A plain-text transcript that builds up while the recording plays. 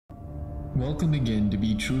Welcome again to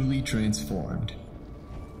be truly transformed.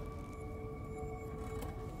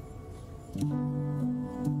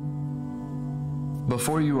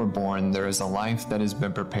 Before you were born, there is a life that has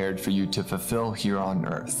been prepared for you to fulfill here on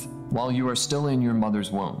earth. While you are still in your mother's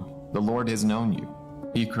womb, the Lord has known you.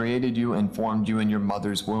 He created you and formed you in your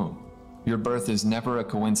mother's womb. Your birth is never a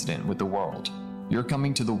coincidence with the world. Your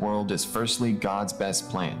coming to the world is firstly God's best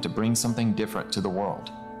plan to bring something different to the world.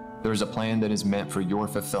 There is a plan that is meant for your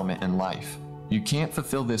fulfillment in life. You can't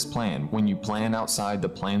fulfill this plan when you plan outside the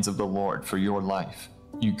plans of the Lord for your life.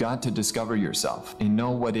 You got to discover yourself and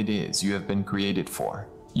know what it is you have been created for.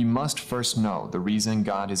 You must first know the reason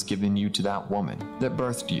God has given you to that woman that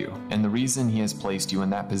birthed you and the reason He has placed you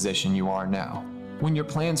in that position you are now. When your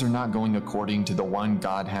plans are not going according to the one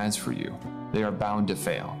God has for you, they are bound to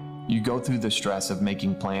fail. You go through the stress of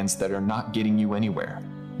making plans that are not getting you anywhere.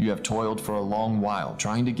 You have toiled for a long while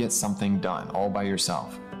trying to get something done all by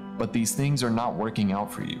yourself, but these things are not working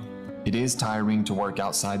out for you. It is tiring to work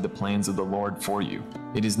outside the plans of the Lord for you.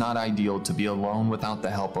 It is not ideal to be alone without the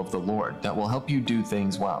help of the Lord that will help you do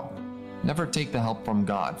things well. Never take the help from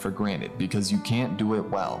God for granted because you can't do it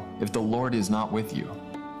well if the Lord is not with you.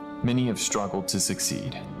 Many have struggled to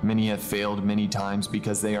succeed. Many have failed many times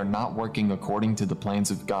because they are not working according to the plans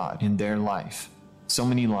of God in their life. So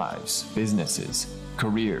many lives, businesses,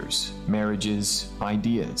 careers, marriages,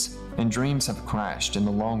 ideas, and dreams have crashed in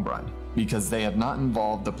the long run because they have not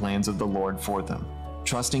involved the plans of the Lord for them.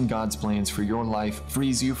 Trusting God's plans for your life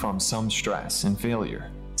frees you from some stress and failure,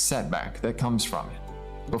 setback that comes from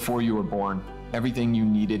it. Before you were born, everything you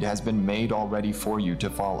needed has been made already for you to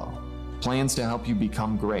follow. Plans to help you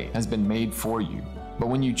become great has been made for you, but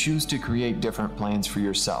when you choose to create different plans for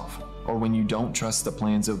yourself, or when you don't trust the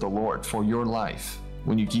plans of the Lord for your life,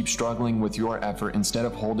 when you keep struggling with your effort instead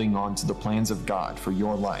of holding on to the plans of God for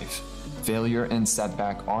your life, failure and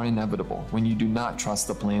setback are inevitable when you do not trust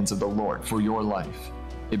the plans of the Lord for your life.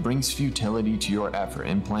 It brings futility to your effort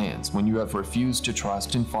and plans when you have refused to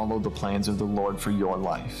trust and follow the plans of the Lord for your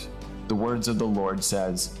life. The words of the Lord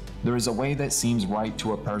says, "There is a way that seems right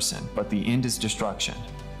to a person, but the end is destruction."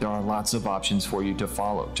 There are lots of options for you to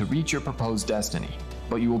follow to reach your proposed destiny,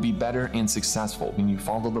 but you will be better and successful when you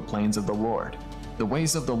follow the plans of the Lord. The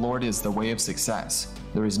ways of the Lord is the way of success.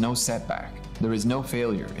 There is no setback. There is no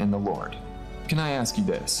failure in the Lord. Can I ask you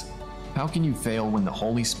this? How can you fail when the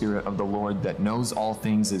Holy Spirit of the Lord that knows all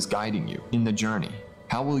things is guiding you in the journey?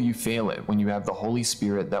 How will you fail it when you have the Holy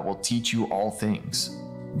Spirit that will teach you all things?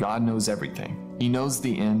 God knows everything. He knows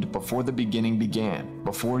the end before the beginning began.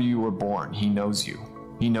 Before you were born, He knows you.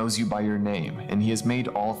 He knows you by your name, and He has made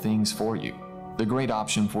all things for you. The great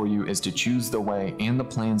option for you is to choose the way and the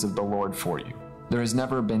plans of the Lord for you. There has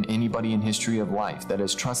never been anybody in history of life that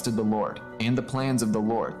has trusted the Lord and the plans of the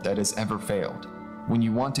Lord that has ever failed. When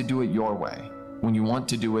you want to do it your way, when you want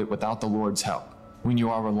to do it without the Lord's help, when you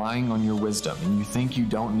are relying on your wisdom and you think you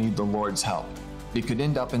don't need the Lord's help, it could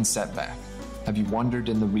end up in setback. Have you wondered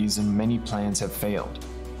in the reason many plans have failed?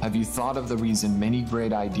 Have you thought of the reason many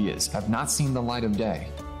great ideas have not seen the light of day?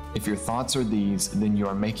 If your thoughts are these, then you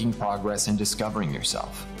are making progress in discovering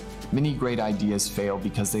yourself. Many great ideas fail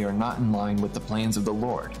because they are not in line with the plans of the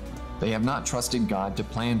Lord. They have not trusted God to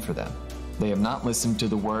plan for them. They have not listened to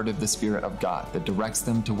the word of the Spirit of God that directs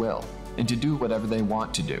them to will and to do whatever they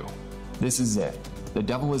want to do. This is it. The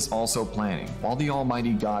devil is also planning, while the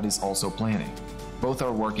Almighty God is also planning. Both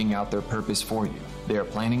are working out their purpose for you. They are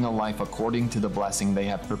planning a life according to the blessing they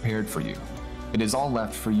have prepared for you. It is all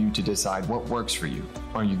left for you to decide what works for you.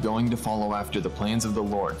 Are you going to follow after the plans of the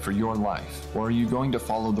Lord for your life, or are you going to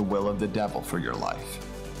follow the will of the devil for your life?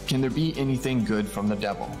 Can there be anything good from the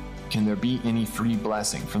devil? Can there be any free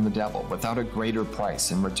blessing from the devil without a greater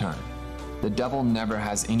price in return? The devil never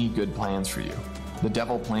has any good plans for you. The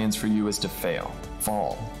devil plans for you is to fail,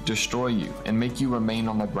 fall, destroy you, and make you remain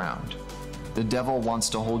on the ground. The devil wants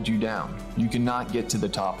to hold you down. You cannot get to the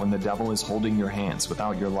top when the devil is holding your hands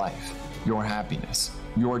without your life, your happiness,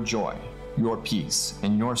 your joy, your peace,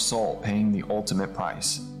 and your soul paying the ultimate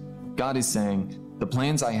price. God is saying, "The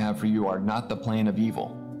plans I have for you are not the plan of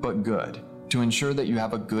evil, but good, to ensure that you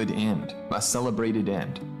have a good end, a celebrated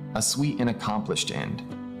end, a sweet and accomplished end."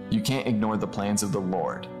 You can't ignore the plans of the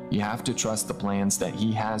Lord. You have to trust the plans that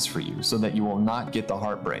He has for you so that you will not get the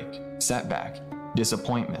heartbreak, setback,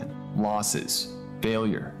 disappointment, losses,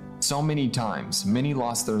 failure. So many times, many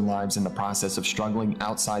lost their lives in the process of struggling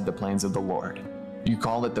outside the plans of the Lord. You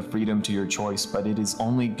call it the freedom to your choice, but it is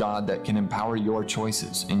only God that can empower your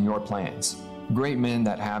choices and your plans. Great men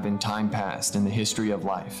that have in time past in the history of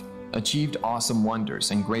life achieved awesome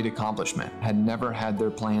wonders and great accomplishment had never had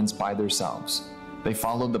their plans by themselves. They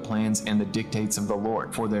followed the plans and the dictates of the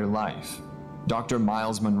Lord for their life. Dr.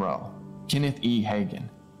 Miles Monroe, Kenneth E. Hagin,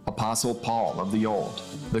 Apostle Paul of the Old,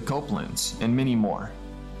 the Copelands, and many more.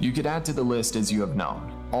 You could add to the list as you have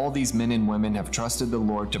known. All these men and women have trusted the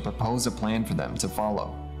Lord to propose a plan for them to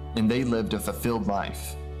follow, and they lived a fulfilled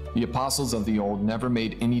life. The apostles of the old never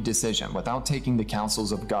made any decision without taking the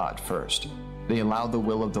counsels of God first. They allowed the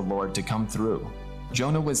will of the Lord to come through.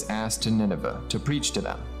 Jonah was asked to Nineveh to preach to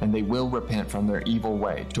them, and they will repent from their evil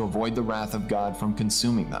way to avoid the wrath of God from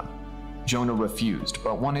consuming them. Jonah refused,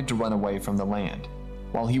 but wanted to run away from the land.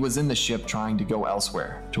 While he was in the ship trying to go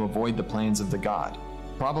elsewhere to avoid the plans of the God,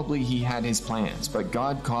 probably he had his plans, but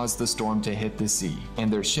God caused the storm to hit the sea,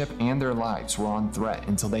 and their ship and their lives were on threat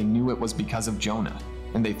until they knew it was because of Jonah,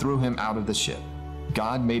 and they threw him out of the ship.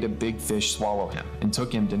 God made a big fish swallow him and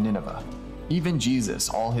took him to Nineveh. Even Jesus,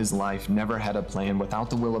 all his life, never had a plan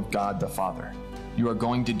without the will of God the Father. You are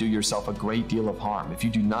going to do yourself a great deal of harm if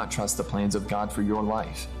you do not trust the plans of God for your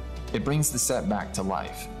life. It brings the setback to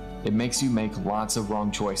life. It makes you make lots of wrong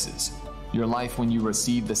choices. Your life when you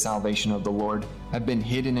receive the salvation of the Lord had been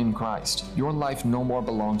hidden in Christ. Your life no more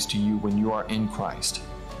belongs to you when you are in Christ.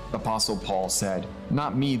 Apostle Paul said,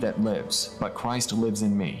 "Not me that lives, but Christ lives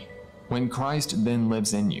in me." When Christ then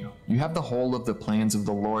lives in you, you have the whole of the plans of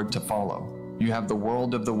the Lord to follow. You have the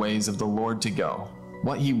world of the ways of the Lord to go.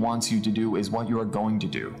 What he wants you to do is what you are going to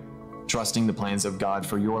do. Trusting the plans of God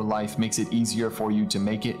for your life makes it easier for you to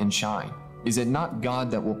make it and shine. Is it not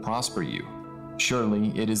God that will prosper you?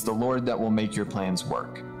 Surely it is the Lord that will make your plans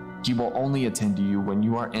work. He will only attend to you when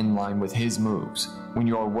you are in line with his moves, when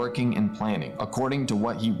you are working and planning according to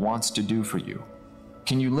what he wants to do for you.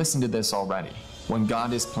 Can you listen to this already? When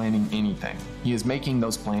God is planning anything, he is making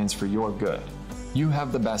those plans for your good. You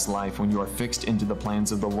have the best life when you are fixed into the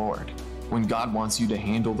plans of the Lord. When God wants you to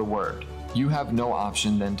handle the word, you have no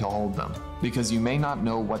option then to hold them, because you may not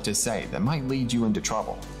know what to say that might lead you into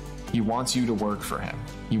trouble. He wants you to work for him.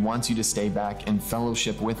 He wants you to stay back and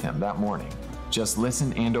fellowship with him that morning. Just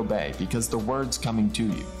listen and obey, because the word's coming to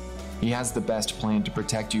you. He has the best plan to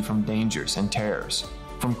protect you from dangers and terrors,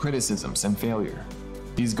 from criticisms and failure.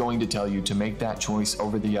 He's going to tell you to make that choice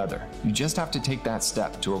over the other. You just have to take that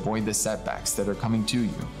step to avoid the setbacks that are coming to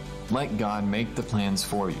you. Let God make the plans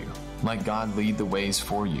for you. Let God lead the ways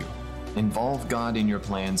for you. Involve God in your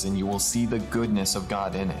plans and you will see the goodness of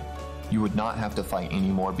God in it. You would not have to fight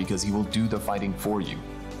anymore because he will do the fighting for you.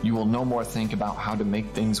 You will no more think about how to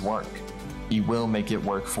make things work. He will make it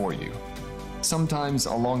work for you. Sometimes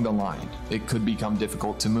along the line, it could become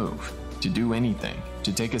difficult to move, to do anything,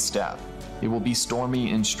 to take a step. It will be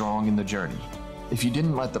stormy and strong in the journey. If you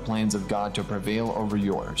didn't let the plans of God to prevail over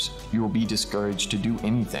yours, you will be discouraged to do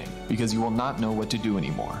anything because you will not know what to do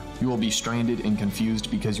anymore. You will be stranded and confused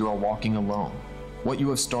because you are walking alone. What you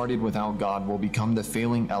have started without God will become the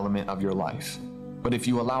failing element of your life. But if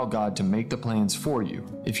you allow God to make the plans for you,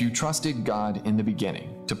 if you trusted God in the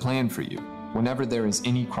beginning to plan for you, whenever there is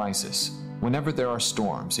any crisis, whenever there are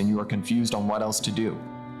storms and you are confused on what else to do,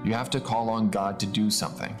 you have to call on God to do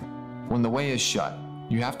something. When the way is shut,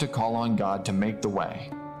 you have to call on God to make the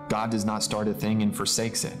way. God does not start a thing and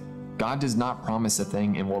forsakes it. God does not promise a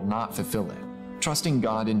thing and will not fulfill it. Trusting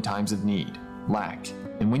God in times of need, lack,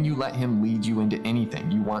 and when you let him lead you into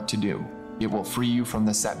anything you want to do, it will free you from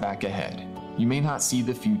the setback ahead. You may not see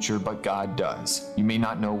the future, but God does. You may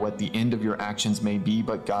not know what the end of your actions may be,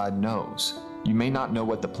 but God knows. You may not know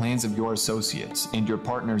what the plans of your associates and your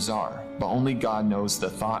partners are, but only God knows the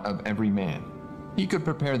thought of every man. He could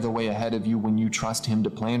prepare the way ahead of you when you trust him to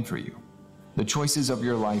plan for you. The choices of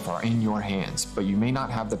your life are in your hands, but you may not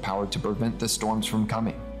have the power to prevent the storms from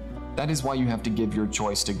coming. That is why you have to give your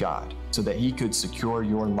choice to God, so that he could secure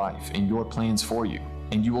your life and your plans for you,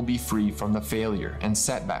 and you will be free from the failure and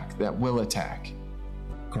setback that will attack.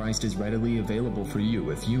 Christ is readily available for you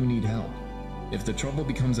if you need help. If the trouble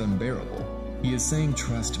becomes unbearable, he is saying,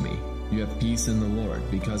 "Trust me. You have peace in the Lord,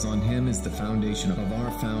 because on him is the foundation of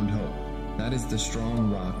our found hope. That is the strong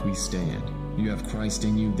rock we stand. You have Christ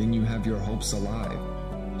in you, then you have your hopes alive."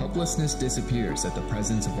 Hopelessness disappears at the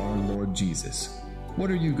presence of our Lord Jesus. What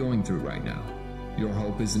are you going through right now? Your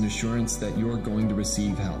hope is an assurance that you're going to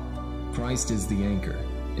receive help. Christ is the anchor.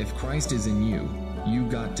 If Christ is in you, you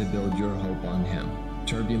got to build your hope on him.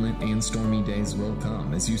 Turbulent and stormy days will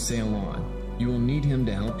come as you sail on. You will need him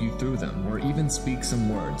to help you through them, or even speak some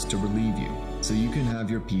words to relieve you, so you can have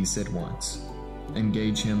your peace at once.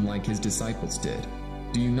 Engage him like his disciples did.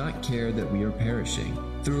 Do you not care that we are perishing?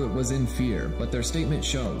 Through it was in fear, but their statement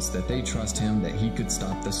shows that they trust him that he could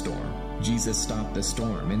stop the storm. Jesus stopped the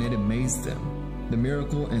storm, and it amazed them. The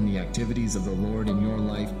miracle and the activities of the Lord in your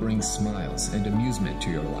life bring smiles and amusement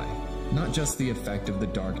to your life. not just the effect of the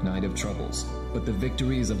dark night of troubles, but the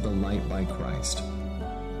victories of the light by Christ.